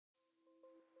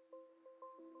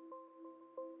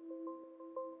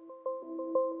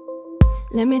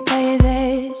Let me tell you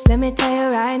this, let me tell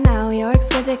you right now, your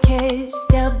exquisite kiss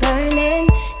still burning.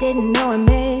 Didn't know I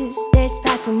missed this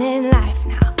passion in life.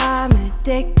 Now I'm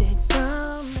addicted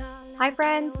somehow. Hi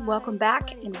friends, welcome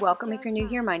back, and welcome if you're new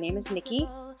here. My name is Nikki.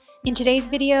 In today's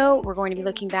video, we're going to be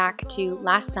looking back to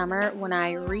last summer when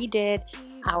I redid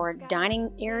our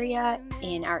dining area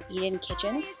in our eat-in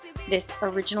kitchen. This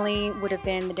originally would have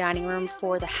been the dining room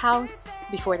for the house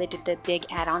before they did the big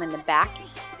add-on in the back.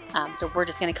 So we're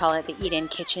just going to call it the eat-in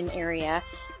kitchen area.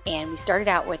 And we started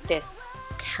out with this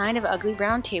kind of ugly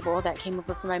brown table that came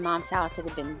over from my mom's house. It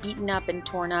had been beaten up and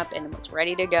torn up and was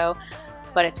ready to go.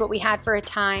 But it's what we had for a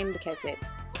time because it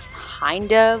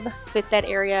kind of fit that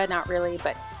area, not really,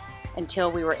 but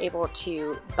until we were able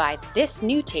to buy this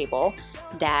new table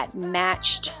that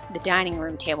matched the dining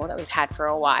room table that we've had for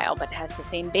a while, but it has the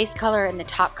same base color and the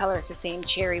top color is the same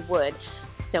cherry wood.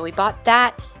 So we bought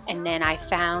that, and then I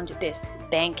found this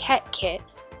Banquette kit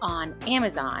on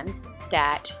Amazon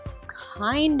that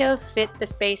kind of fit the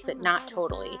space, but not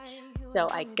totally. So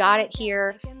I got it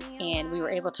here, and we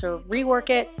were able to rework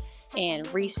it and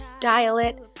restyle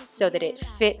it so that it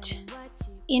fit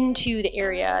into the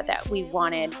area that we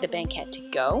wanted the Banquette to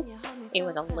go. It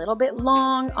was a little bit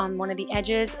long on one of the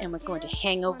edges and was going to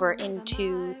hang over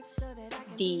into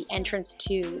the entrance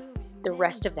to the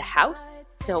rest of the house.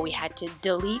 So we had to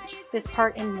delete this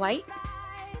part in white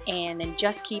and then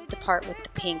just keep the part with the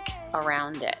pink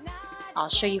around it. I'll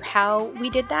show you how we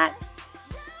did that.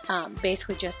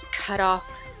 Basically just cut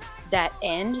off that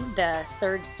end, the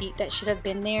third seat that should have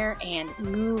been there, and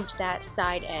moved that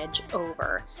side edge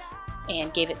over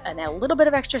and gave it a little bit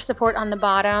of extra support on the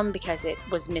bottom because it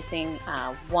was missing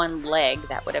one leg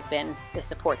that would have been the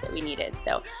support that we needed.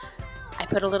 So I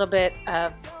put a little bit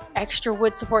of extra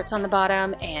wood supports on the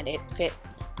bottom and it fit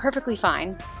perfectly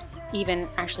fine. Even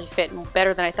actually fit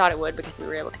better than I thought it would because we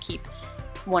were able to keep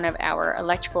one of our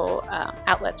electrical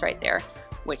outlets right there,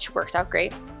 which works out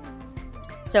great.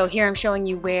 So here I'm showing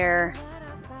you where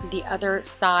the other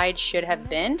side should have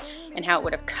been and how it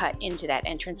would have cut into that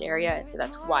entrance area. So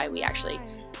that's why we actually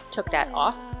took that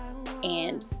off.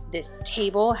 And this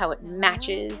table, how it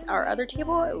matches our other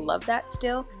table, I love that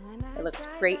still. It looks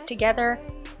great together,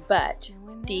 but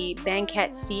the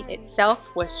Banquette seat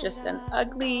itself was just an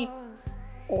ugly,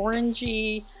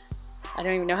 orangey, I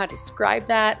don't even know how to describe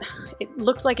that. It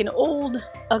looked like an old,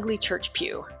 ugly church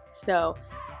pew. So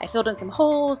I filled in some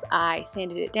holes, I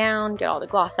sanded it down, got all the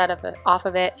gloss off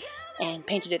of it, and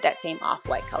painted it that same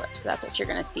off-white color. So that's what you're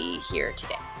gonna see here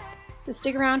today. So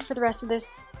stick around for the rest of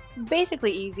this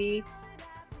basically easy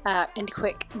and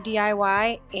quick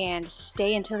DIY, and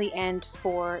stay until the end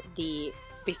for the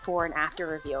before and after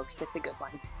reveal because it's a good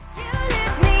one. You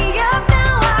lift me up,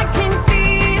 now I can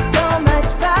see so much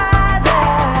farther.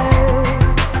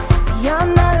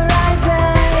 Beyond the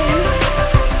horizon.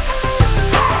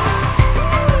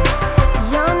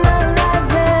 Beyond the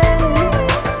horizon.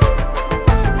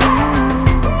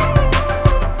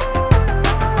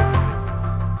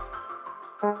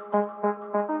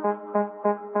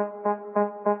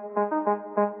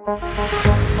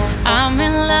 I'm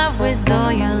in love with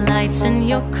all your lights and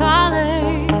your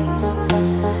colors.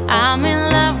 I'm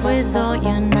in love with all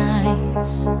your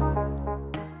nights.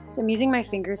 So I'm using my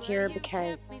fingers here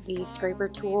because the scraper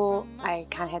tool, I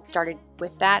kind of had started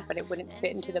with that, but it wouldn't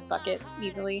fit into the bucket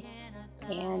easily.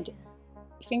 And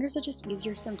fingers are just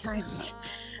easier sometimes.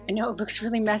 I know it looks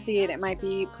really messy and it might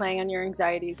be playing on your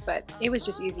anxieties, but it was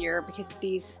just easier because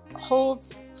these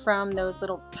holes from those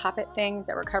little poppet things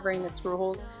that were covering the screw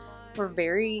holes were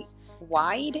very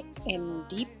wide and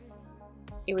deep.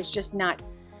 It was just not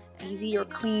easy or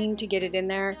clean to get it in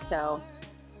there, so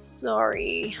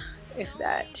sorry if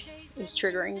that is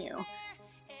triggering you,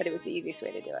 but it was the easiest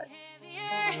way to do it.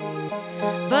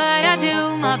 But I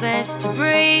do my best to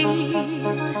breathe.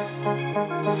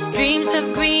 Dreams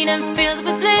of green and filled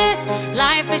with bliss.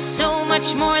 Life is so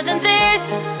much more than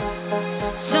this.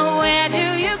 So where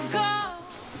do you go?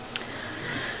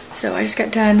 So I just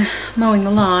got done mowing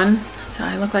the lawn, so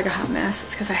I look like a hot mess.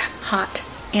 It's because I'm hot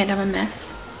and I'm a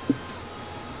mess.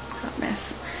 Hot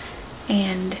mess.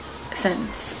 And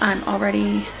since I'm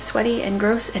already sweaty and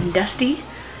gross and dusty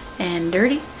and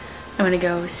dirty, I'm gonna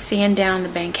go sand down the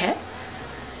Banquette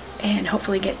and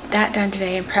hopefully get that done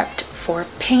today and prepped for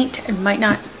paint. I might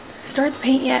not start the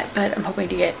paint yet, but I'm hoping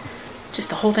to get just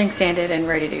the whole thing sanded and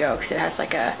ready to go because it has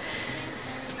like a,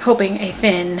 hoping a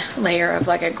thin layer of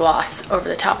like a gloss over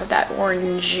the top of that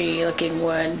orangey looking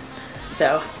wood.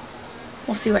 So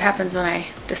we'll see what happens when I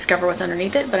discover what's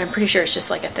underneath it, but I'm pretty sure it's just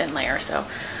like a thin layer. So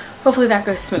hopefully that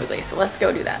goes smoothly. So let's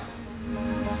go do that.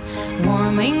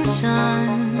 Warming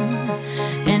sun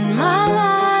and my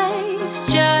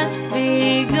life's just beginning.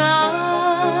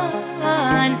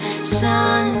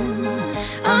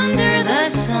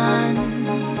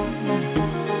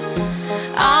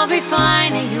 be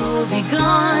fine and you'll be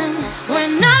gone.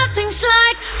 When nothing's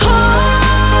like home.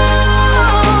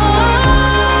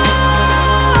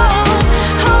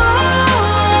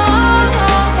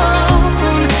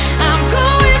 I'm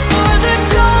going for the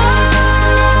gold.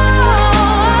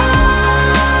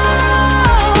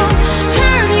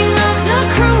 Turning off the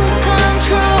cruise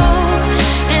control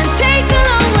and take the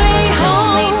long way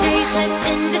home. Late days left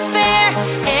in despair,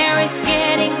 air is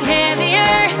getting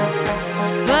heavier,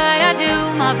 but I do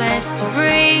my best to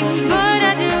breathe. But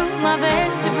I do my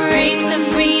best to breathe. Dreams of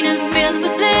green and filled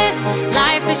with this.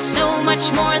 Life is so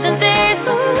much more than this.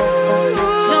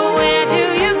 So where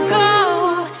do you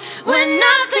go when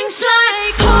nothing's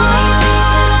like home?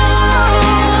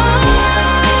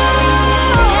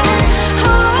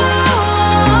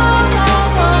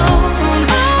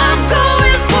 I'm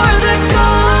going for the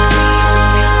gold.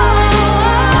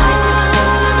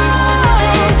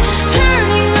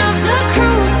 Turning off the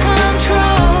cruise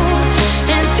control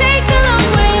and take the long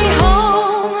way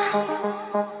home.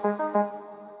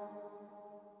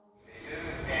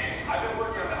 I've been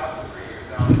working on the house for 3 years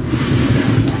now.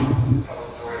 Tell a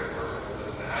story to the person who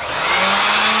lives in the house.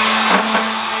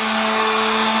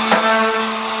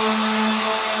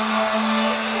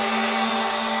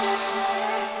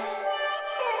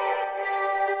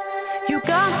 You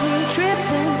got me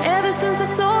tripping. Ever since I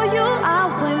saw you,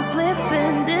 I went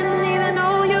slipping. Didn't even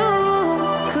know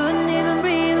you. Couldn't even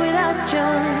breathe without you.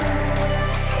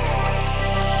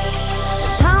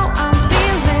 It's how I'm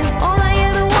feeling. All I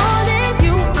ever wanted,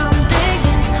 you I'm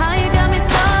digging. It's how you got me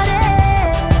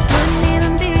started. Couldn't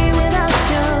even be without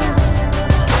you.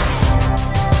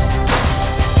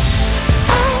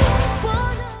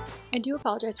 I do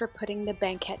apologize for putting the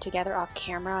Banquette together off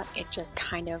camera. It just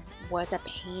kind of was a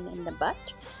pain in the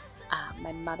butt.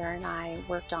 My mother and I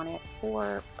worked on it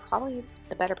for probably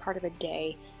the better part of a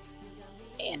day,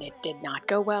 and it did not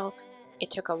go well.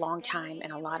 It took a long time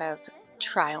and a lot of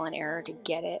trial and error to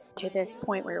get it to this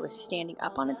point where it was standing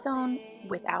up on its own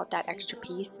without that extra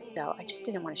piece, so I just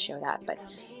didn't want to show that. But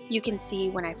you can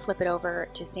see when I flip it over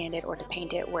to sand it or to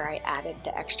paint it where I added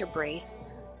the extra brace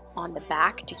on the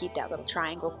back to keep that little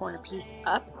triangle corner piece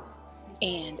up,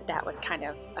 and that was kind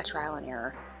of a trial and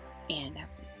error and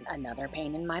another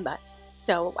pain in my butt.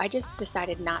 So I just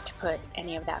decided not to put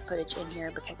any of that footage in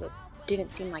here because it didn't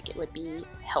seem like it would be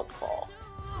helpful.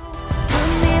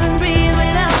 Couldn't even breathe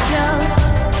without you.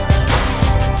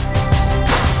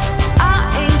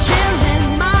 I ain't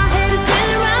chilling. My head is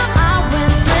spinning around. I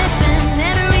went slipping.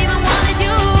 Never even wanted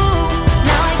you.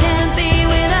 Now I can't be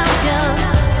without you.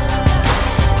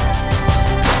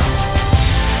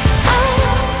 I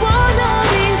wanna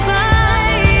be by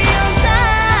your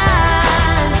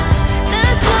side.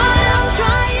 That's what I'm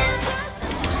trying to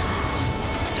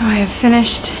say. So I have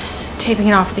finished taping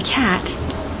it off the cat.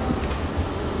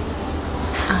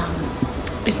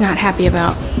 Is not happy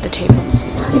about the tape on the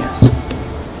floor,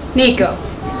 yes. Nico,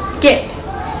 get!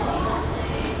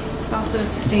 Also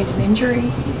sustained an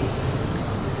injury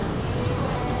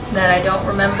that I don't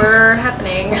remember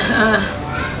happening.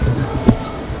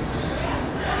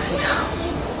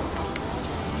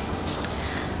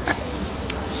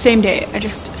 Same day, I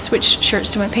just switched shirts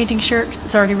to my painting shirt.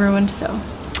 It's already ruined, so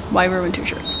why ruin two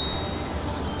shirts?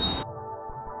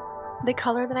 The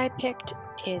color that I picked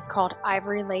is called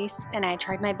Ivory Lace, and I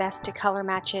tried my best to color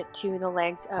match it to the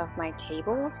legs of my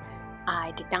tables.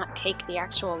 I did not take the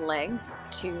actual legs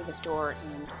to the store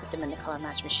and put them in the color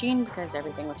match machine because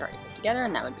everything was already put together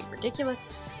and that would be ridiculous.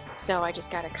 So I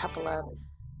just got a couple of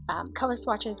color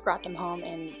swatches, brought them home,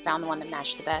 and found the one that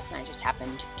matched the best, and I just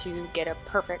happened to get a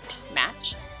perfect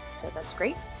match, so that's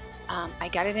great. I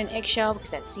got it in eggshell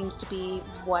because that seems to be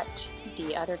what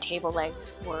the other table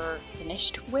legs were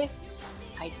finished with.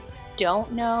 I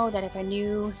don't know that if I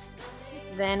knew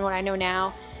then what I know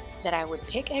now that I would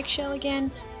pick eggshell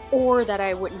again, or that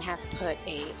I wouldn't have put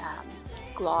a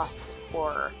gloss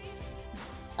or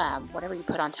whatever you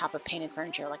put on top of painted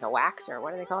furniture, like a wax, or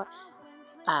what do they call it?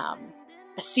 A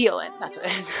sealant, that's what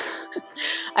it is.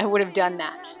 I would have done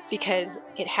that because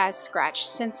it has scratched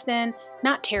since then.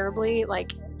 Not terribly,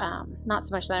 like not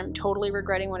so much that I'm totally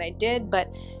regretting what I did, but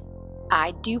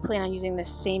I do plan on using the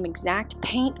same exact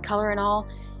paint, color and all,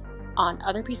 on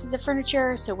other pieces of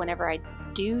furniture. So whenever I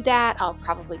do that, I'll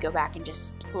probably go back and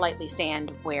just lightly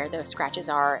sand where those scratches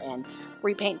are and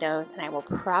repaint those, and I will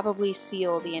probably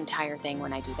seal the entire thing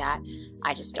when I do that.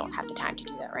 I just don't have the time to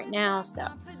do that right now, so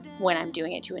when I'm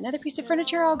doing it to another piece of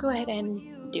furniture, I'll go ahead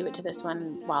and do it to this one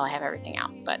while I have everything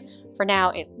out. But for now,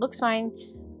 it looks fine.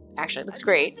 Actually, it looks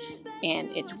great, and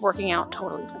it's working out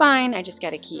totally fine. I just got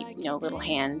to keep, you know, little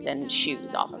hands and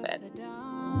shoes off of it.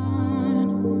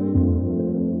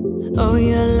 Oh,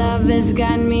 your love has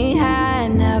got me high, I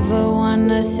never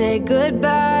wanna say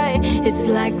goodbye. It's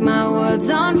like my world's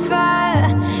on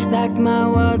fire, like my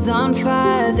world's on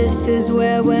fire. This is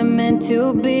where we're meant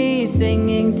to be,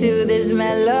 singing to this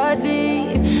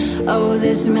melody. Oh,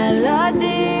 this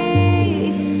melody.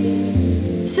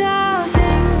 So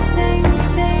sing, sing,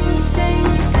 sing, sing,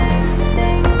 sing,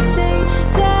 sing, sing.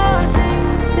 So sing,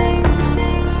 sing,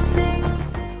 sing, sing,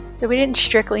 sing. So we didn't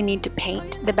strictly need to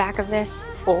paint the back of this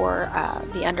or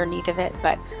the underneath of it,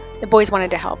 but the boys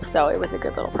wanted to help, so it was a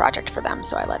good little project for them,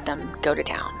 so I let them go to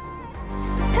town.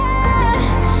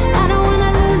 I don't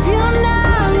wanna lose you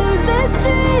now, lose this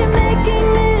dream,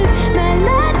 making this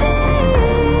melody,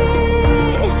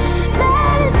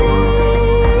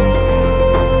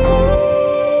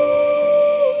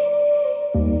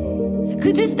 melody.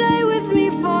 Could you stay with me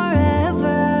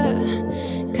forever?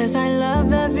 'Cause I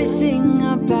love everything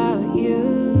about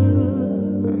you.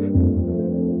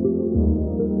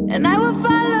 And I will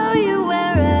follow you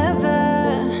wherever.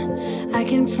 I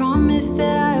can promise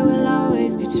that I will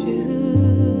always be true.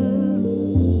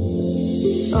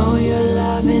 Oh, your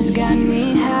love has got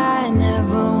me high, I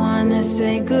never wanna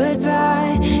say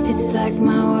goodbye. It's like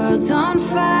my world's on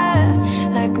fire,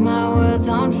 like my world's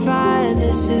on fire.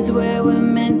 This is where we're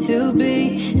meant to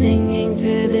be, singing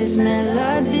to this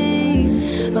melody.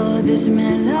 Oh, this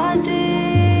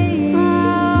melody.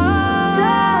 Oh,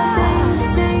 so sing,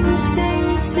 sing, sing,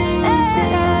 sing,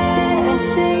 sing,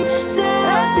 sing, sing, sing,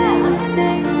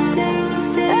 sing, sing,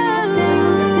 sing,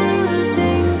 sing,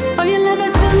 sing. Oh, your love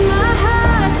has filled my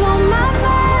heart, blown my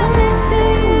mind. Next to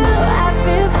you, I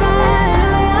feel fine.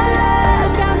 Oh, your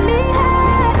love's got me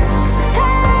high,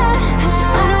 high.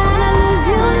 I don't wanna lose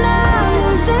you now,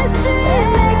 lose this dream,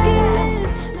 making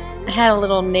this. I had a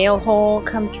little nail hole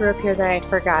come through up here that I had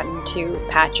forgotten to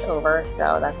patch over,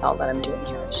 so that's all that I'm doing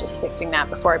here. It's just fixing that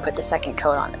before I put the second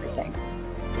coat on everything.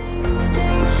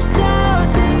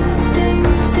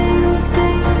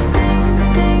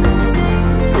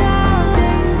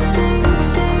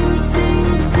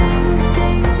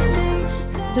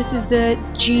 This is the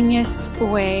genius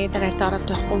way that I thought of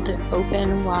to hold it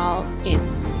open while it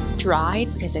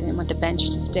dried, because I didn't want the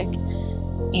bench to stick,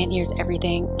 and here's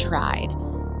everything dried.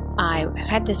 I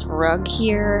had this rug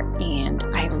here, and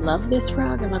I love this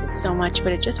rug. I love it so much,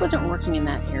 but it just wasn't working in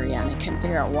that area, and I couldn't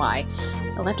figure out why.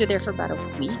 I left it there for about a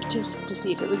week just to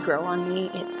see if it would grow on me.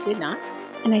 It did not.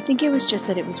 And I think it was just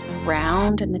that it was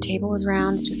round, and the table was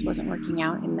round. It just wasn't working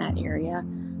out in that area.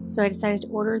 So I decided to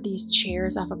order these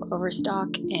chairs off of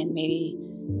Overstock, and maybe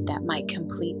that might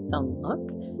complete the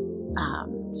look.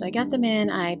 So I got them in,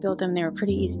 I built them, they were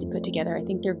pretty easy to put together. I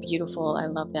think they're beautiful, I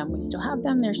love them. We still have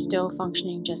them, they're still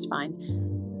functioning just fine.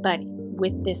 But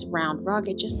with this round rug,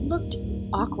 it just looked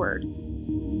awkward.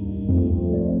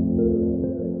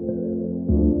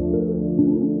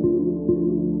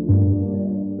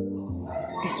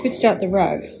 I switched out the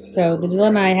rugs. So the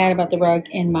dilemma I had about the rug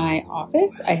in my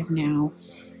office, I have now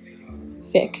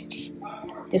fixed.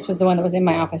 This was the one that was in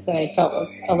my office that I felt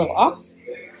was a little off.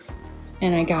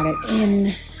 And I got it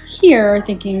in here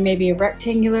thinking maybe a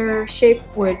rectangular shape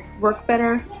would work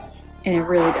better, and it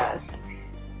really does.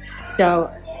 So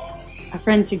a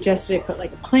friend suggested I put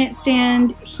like a plant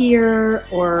stand here,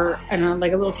 or I don't know,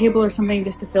 like a little table or something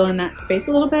just to fill in that space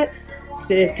a little bit, because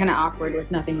it is kind of awkward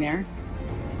with nothing there.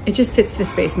 It just fits the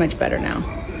space much better now.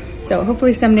 So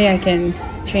hopefully someday I can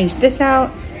change this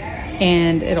out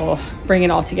and it'll bring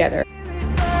it all together.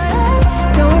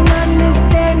 Don't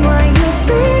understand why you're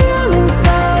feeling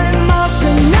so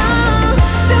emotional.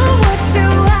 Do what you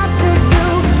have to do,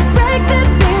 break the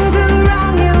things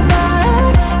around you, but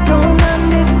I don't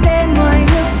understand why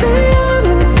you're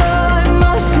feeling so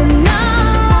emotional.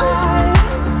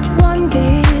 One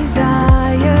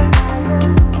desire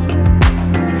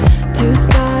to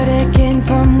start again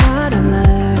from what I've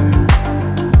learned.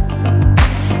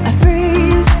 I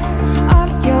freeze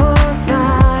off your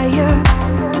fire,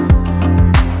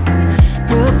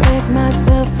 protect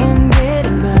myself from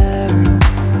getting burned.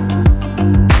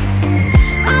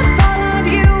 I followed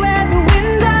you at the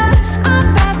window, I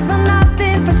passed for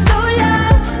nothing for so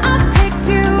long. I picked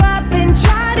you up and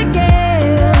tried again.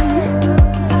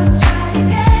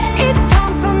 It's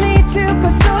time for me to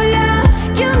console you.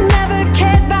 You never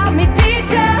cared about me, did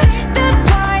ya? That's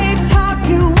why it's hard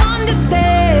to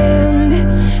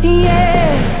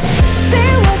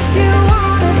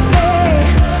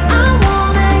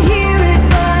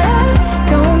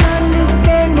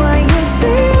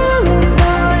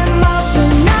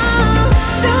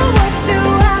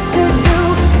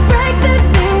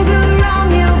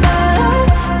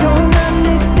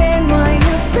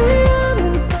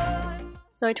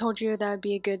I told you that would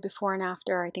be a good before and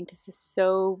after. I think this is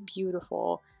so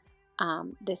beautiful.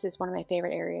 This is one of my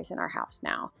favorite areas in our house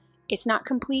now. It's not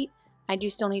complete. I do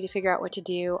still need to figure out what to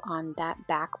do on that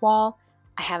back wall.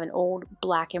 I have an old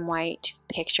black and white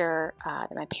picture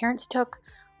that my parents took,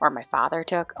 or my father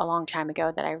took a long time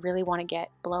ago, that I really want to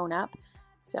get blown up.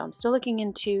 So I'm still looking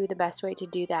into the best way to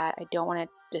do that. I don't want to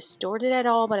distort it at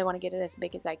all, but I want to get it as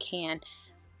big as I can.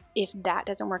 If that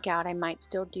doesn't work out, I might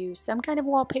still do some kind of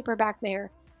wallpaper back there.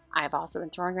 I've also been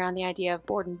throwing around the idea of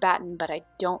board and batten, but I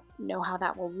don't know how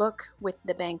that will look with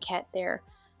the banquette there.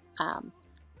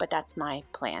 But that's my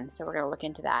plan, so we're going to look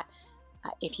into that.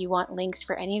 If you want links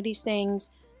for any of these things,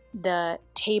 the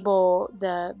table,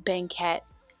 the banquette,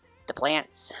 the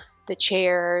plants, the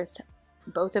chairs,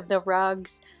 both of the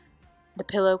rugs, the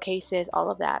pillowcases, all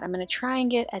of that, I'm going to try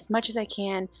and get as much as I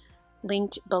can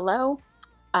linked below.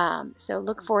 So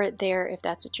look for it there if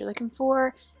that's what you're looking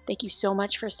for. Thank you so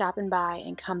much for stopping by,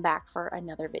 and come back for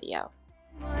another video.